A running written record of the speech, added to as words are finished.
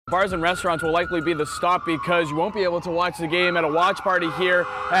Bars and restaurants will likely be the stop because you won't be able to watch the game at a watch party here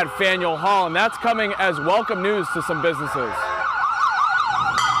at Faneuil Hall, and that's coming as welcome news to some businesses.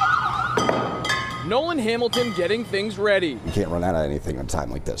 Nolan Hamilton getting things ready. You can't run out of anything on time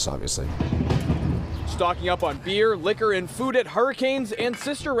like this, obviously. Stocking up on beer, liquor, and food at Hurricanes and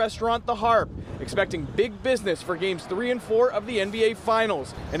sister restaurant The Harp. Expecting big business for games 3 and 4 of the NBA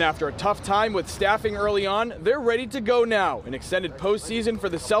Finals. And after a tough time with staffing early on, they're ready to go now. An extended postseason for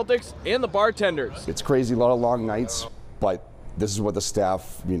the Celtics and the bartenders. It's crazy, a lot of long nights, but this is what the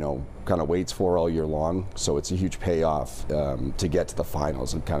staff, kind of waits for all year long. So it's a huge payoff to get to the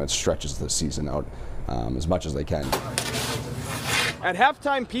finals and kind of stretches the season out as much as they can. At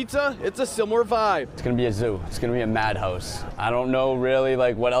Halftime Pizza, it's a similar vibe. It's going to be a zoo. It's going to be a madhouse. I don't know really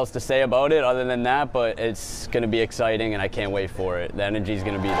what else to say about it other than that, but it's going to be exciting and I can't wait for it. The energy is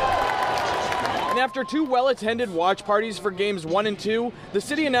going to be there. And after 2 well-attended watch parties for games 1 and 2, the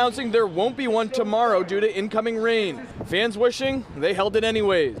city announcing there won't be one tomorrow due to incoming rain. Fans wishing they held it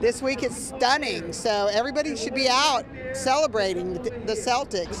anyways. This week is stunning, so everybody should be out celebrating the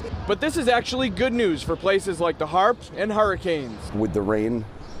Celtics. But this is actually good news for places like the Harp and Hurricanes. With the rain,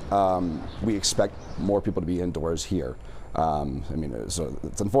 we expect more people to be indoors here. So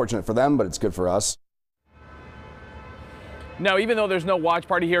it's unfortunate for them, but it's good for us. Now, even though there's no watch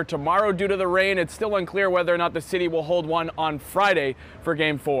party here tomorrow due to the rain, it's still unclear whether or not the city will hold one on Friday for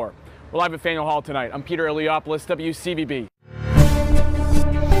Game 4. We're live at Faneuil Hall tonight. I'm Peter Eliopoulos, WCVB.